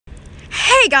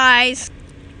Hey guys,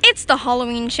 it's the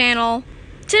Halloween channel.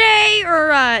 Today,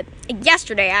 or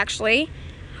yesterday actually,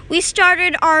 we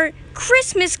started our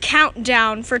Christmas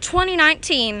countdown for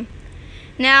 2019.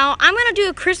 Now, I'm going to do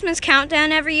a Christmas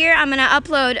countdown every year. I'm going to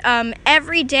upload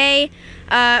every day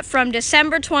from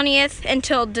December 20th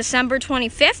until December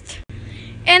 25th.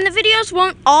 And the videos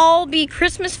won't all be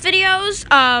Christmas videos.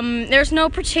 There's no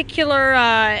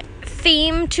particular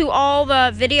theme to all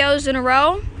the videos in a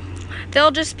row.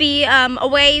 They'll just be a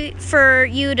way for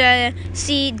you to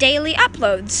see daily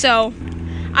uploads. So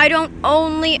I don't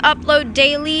only upload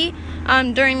daily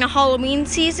during the Halloween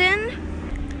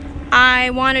season. I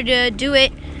wanted to do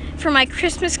it for my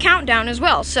Christmas countdown as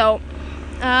well. So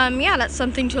yeah, that's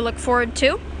something to look forward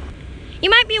to. You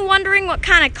might be wondering what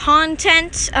kind of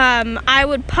content I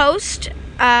would post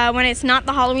when it's not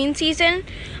the Halloween season.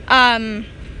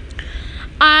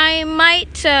 I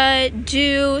might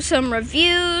do some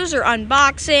reviews or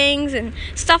unboxings and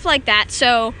stuff like that.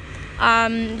 So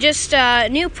just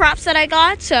new props that I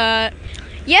got.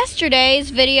 Yesterday's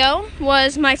video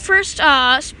was my first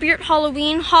Spirit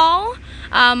Halloween haul.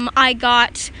 I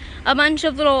got a bunch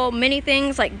of little mini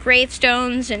things like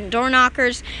gravestones and door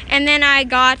knockers, and then I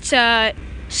got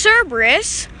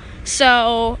Cerberus.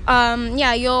 So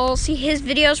yeah, you'll see his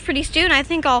videos pretty soon. I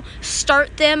think I'll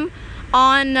start them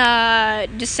on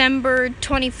December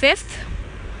 25th.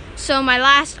 So my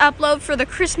last upload for the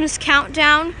Christmas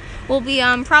countdown will be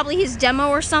probably his demo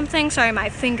or something. Sorry, my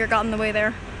finger got in the way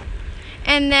there.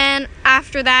 And then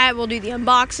after that, we'll do the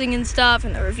unboxing and stuff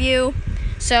and the review.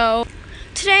 So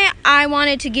today I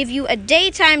wanted to give you a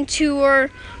daytime tour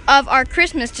of our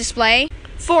Christmas display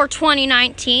for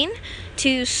 2019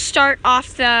 to start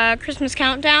off the Christmas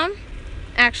countdown.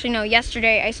 Actually, no,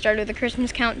 yesterday I started the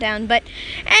Christmas countdown, but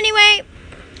anyway,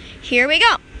 here we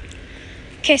go.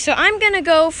 Okay, so I'm gonna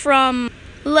go from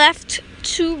left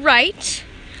to right,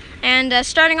 and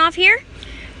starting off here,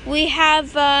 we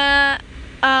have a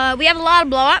lot of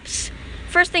blow-ups.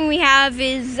 First thing we have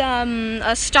is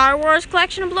a Star Wars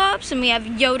collection of blow-ups, and we have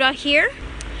Yoda here.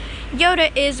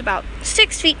 Yoda is about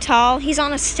 6 feet tall. He's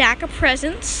on a stack of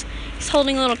presents. He's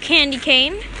holding a little candy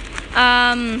cane.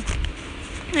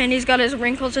 And he's got his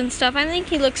wrinkles and stuff. I think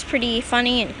he looks pretty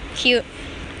funny and cute.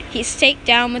 He's staked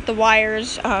down with the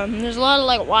wires. There's a lot of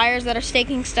like wires that are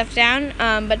staking stuff down,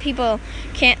 but people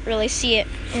can't really see it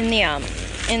in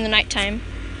the nighttime.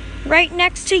 Right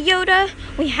next to Yoda,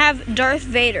 we have Darth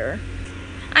Vader.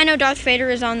 I know Darth Vader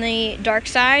is on the dark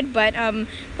side, but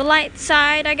the light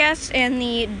side, I guess, and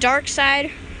the dark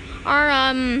side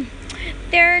are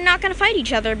they're not going to fight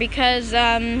each other because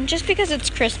just because it's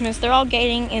Christmas, they're all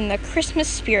getting in the Christmas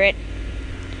spirit.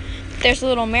 There's a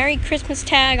little Merry Christmas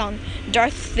tag on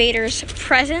Darth Vader's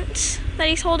presents that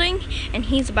he's holding, and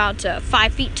he's about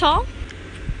 5 feet tall.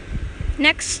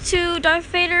 Next to Darth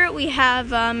Vader, we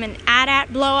have an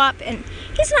AT-AT blow-up, and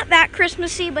he's not that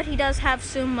Christmassy, but he does have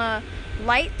some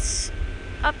lights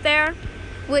up there,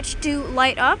 which do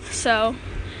light up, so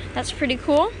that's pretty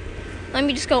cool. Let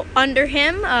me just go under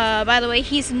him. By the way,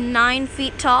 he's 9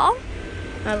 feet tall.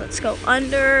 Let's go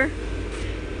under.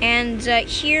 And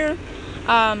here,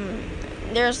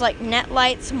 there's like net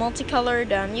lights, multicolored.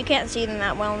 You can't see them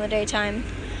that well in the daytime.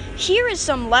 Here is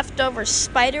some leftover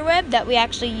spiderweb that we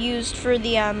actually used for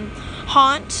the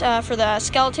haunt, for the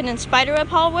skeleton and spiderweb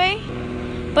hallway.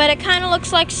 But it kind of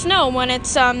looks like snow when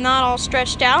it's not all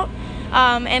stretched out.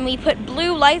 And we put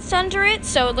blue lights under it,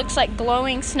 so it looks like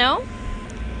glowing snow.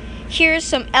 Here's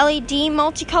some LED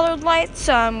multicolored lights,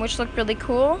 which look really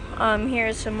cool.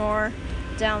 Here's some more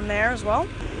down there as well.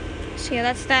 So yeah,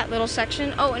 that's that little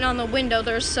section. Oh, and on the window,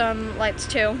 there's some lights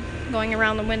too, going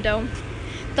around the window.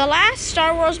 The last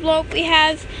Star Wars blow-up we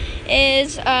have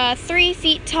is a 3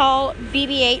 feet tall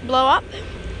BB-8 blow-up.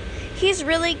 He's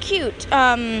really cute.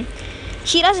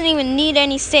 He doesn't even need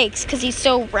any stakes because he's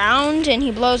so round and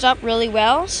he blows up really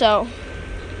well. So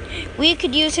we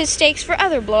could use his stakes for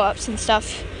other blow-ups and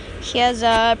stuff. He has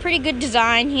a pretty good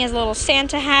design. He has a little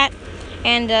Santa hat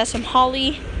and some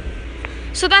holly.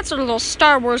 So that's our little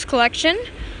Star Wars collection.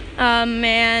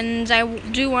 And I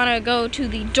do want to go to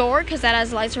the door because that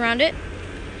has lights around it.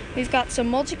 We've got some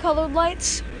multicolored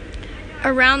lights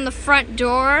around the front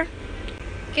door.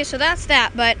 Okay, so that's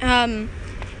that. But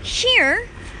here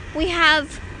we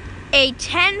have a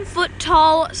 10-foot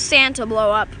tall Santa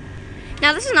blow-up.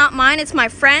 Now, this is not mine, it's my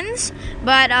friend's,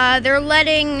 but they're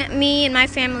letting me and my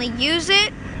family use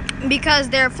it because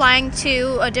they're flying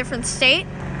to a different state,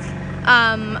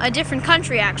 a different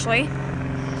country, actually.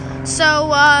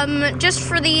 So, just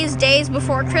for these days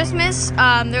before Christmas,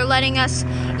 they're letting us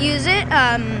use it,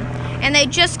 and they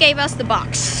just gave us the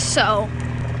box. So,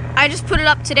 I just put it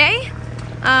up today,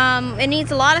 It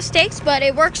needs a lot of stakes, but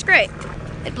it works great.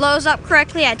 It blows up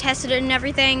correctly. I tested it and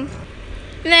everything.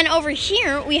 And then over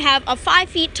here, we have a 5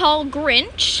 feet tall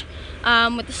Grinch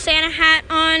with a Santa hat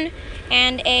on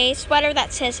and a sweater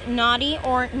that says naughty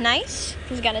or nice.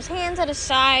 He's got his hands at his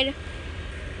side.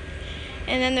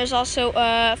 And then there's also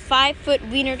a 5 foot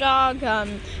wiener dog,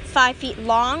 5 feet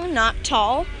long, not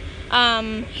tall.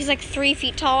 He's like 3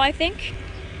 feet tall, I think.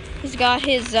 He's got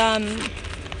his, and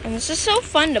this is so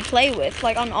fun to play with.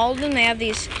 Like on all of them, they have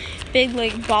these big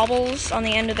like baubles on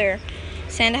the end of their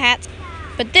Santa hats.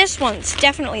 But this one's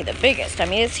definitely the biggest. I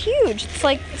mean, it's huge. It's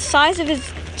like the size of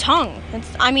his tongue.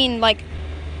 Like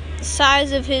the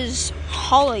size of his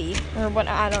holly or what,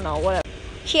 I don't know, whatever.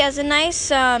 He has a nice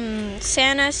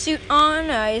Santa suit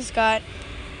on. He's got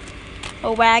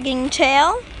a wagging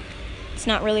tail. It's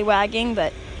not really wagging,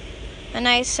 but a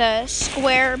nice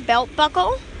square belt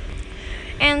buckle.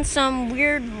 And some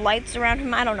weird lights around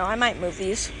him. I don't know, I might move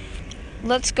these.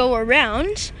 Let's go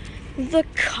around the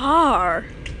car.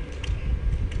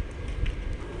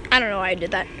 I don't know why I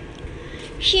did that.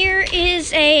 Here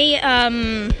is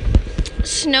a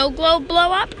snow globe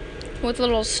blow up with a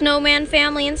little snowman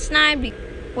family inside.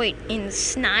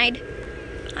 Inside?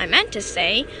 I meant to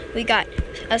say we got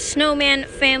a snowman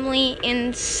family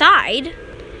inside.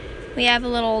 We have a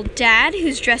little dad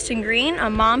who's dressed in green, a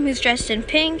mom who's dressed in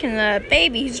pink, and a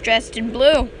baby who's dressed in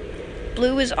blue.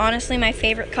 Blue is honestly my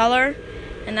favorite color,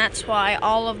 and that's why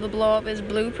all of the blow up is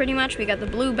blue pretty much. We got the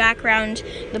blue background,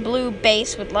 the blue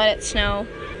base with Let It Snow,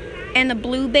 and the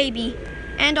blue baby,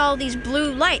 and all these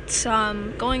blue lights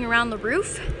going around the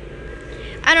roof.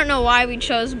 I don't know why we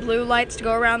chose blue lights to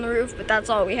go around the roof, but that's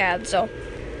all we had, so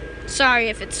sorry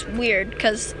if it's weird,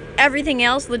 because everything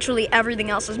else, literally everything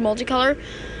else is multicolor,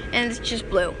 and it's just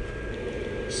blue.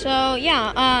 So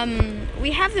yeah,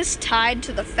 we have this tied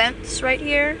to the fence right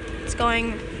here. It's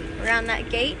going around that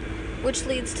gate, which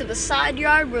leads to the side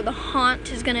yard where the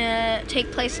haunt is gonna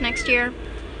take place next year.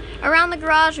 Around the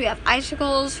garage, we have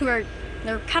icicles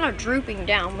they're kind of drooping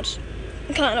down, which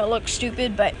kind of looks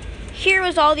stupid, but here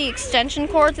is all the extension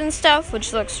cords and stuff,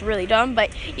 which looks really dumb, but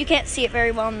you can't see it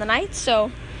very well in the night,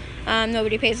 so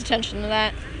nobody pays attention to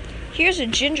that. Here's a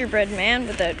gingerbread man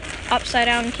with an upside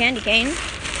down candy cane.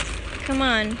 Come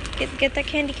on, get that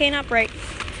candy cane upright.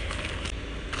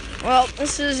 Well,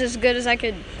 this is as good as I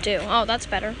could do. Oh, that's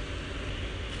better.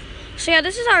 So yeah,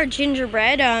 this is our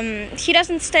gingerbread. He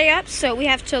doesn't stay up, so we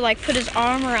have to like put his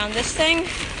arm around this thing,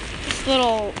 this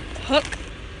little hook.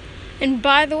 And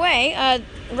by the way,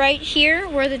 right here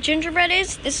where the gingerbread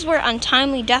is, this is where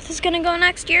Untimely Death is gonna go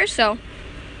next year, so.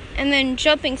 And then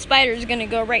Jumping Spider is gonna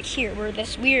go right here where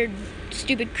this weird,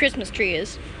 stupid Christmas tree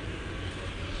is.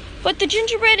 But the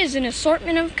gingerbread is an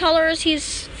assortment of colors.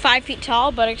 He's 5 feet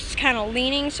tall, but it's kind of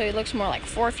leaning, so he looks more like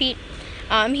 4 feet.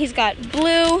 He's got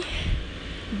blue,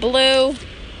 blue,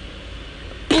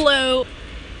 blue,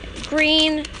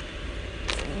 green,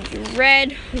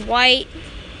 red, white,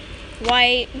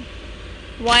 white,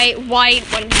 white,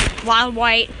 white, wild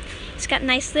white. He's got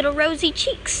nice little rosy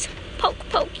cheeks. Poke,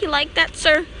 poke, you like that,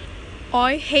 sir?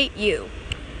 I hate you.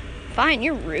 Fine,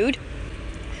 you're rude.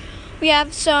 We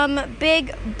have some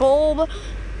big bulb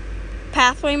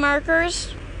pathway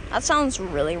markers. That sounds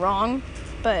really wrong,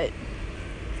 but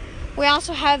we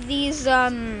also have these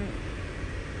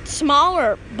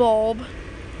smaller bulb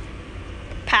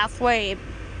pathway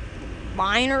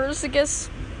liners, I guess.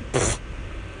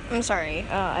 I'm sorry,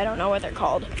 I don't know what they're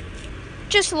called.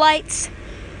 Just lights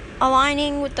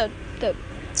aligning with the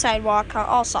sidewalk.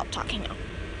 I'll stop talking now.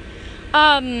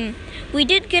 We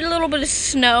did get a little bit of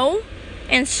snow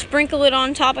and sprinkle it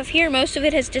on top of here. Most of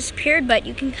it has disappeared, but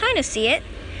you can kind of see it.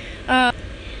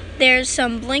 There's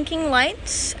some blinking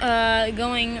lights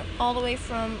going all the way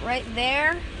from right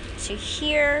there to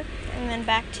here and then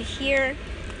back to here.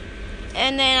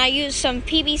 And then I used some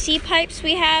PVC pipes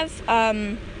we have.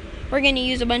 We're going to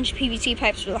use a bunch of PVC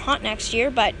pipes for the haunt next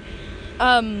year, but 2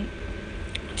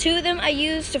 of them I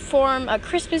used to form a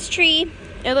Christmas tree.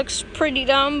 It looks pretty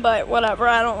dumb, but whatever,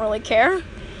 I don't really care.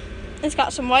 It's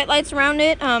got some white lights around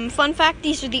it. Fun fact,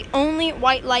 these are the only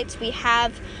white lights we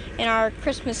have in our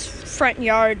Christmas front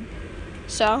yard.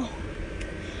 So,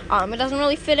 it doesn't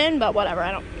really fit in, but whatever,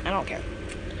 I don't care.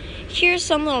 Here's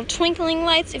some little twinkling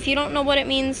lights. If you don't know what it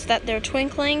means that they're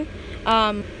twinkling,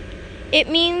 it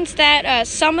means that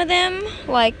some of them,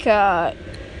 like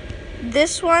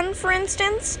this one, for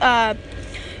instance,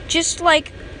 just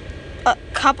like a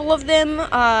couple of them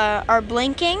are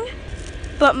blinking,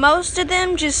 but most of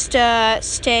them just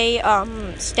stay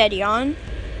steady on.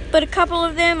 But a couple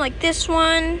of them, like this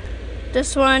one,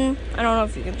 I don't know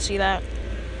if you can see that,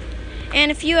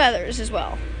 and a few others as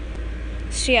well.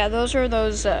 So yeah, those are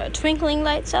those twinkling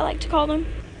lights, I like to call them.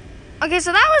 Okay,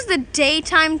 so that was the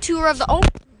daytime tour of the... Oh!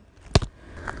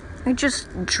 I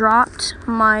just dropped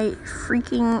my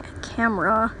freaking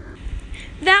camera.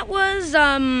 That was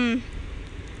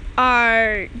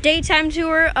our daytime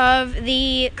tour of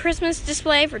the Christmas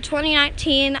display for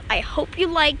 2019. I hope you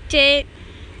liked it.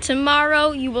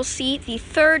 Tomorrow you will see the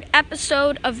 3rd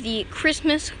episode of the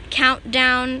Christmas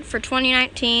countdown for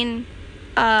 2019.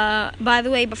 By the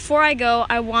way, before I go,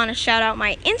 I want to shout out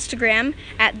my Instagram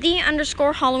at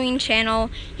 @the_Halloween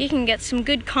channel. You can get some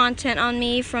good content on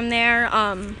me from there.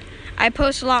 I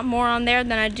post a lot more on there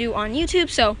than I do on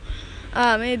YouTube, so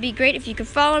it would be great if you could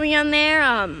follow me on there.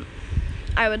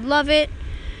 I would love it.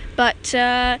 But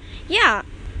yeah,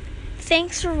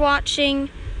 thanks for watching.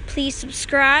 Please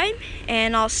subscribe,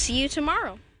 and I'll see you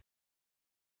tomorrow.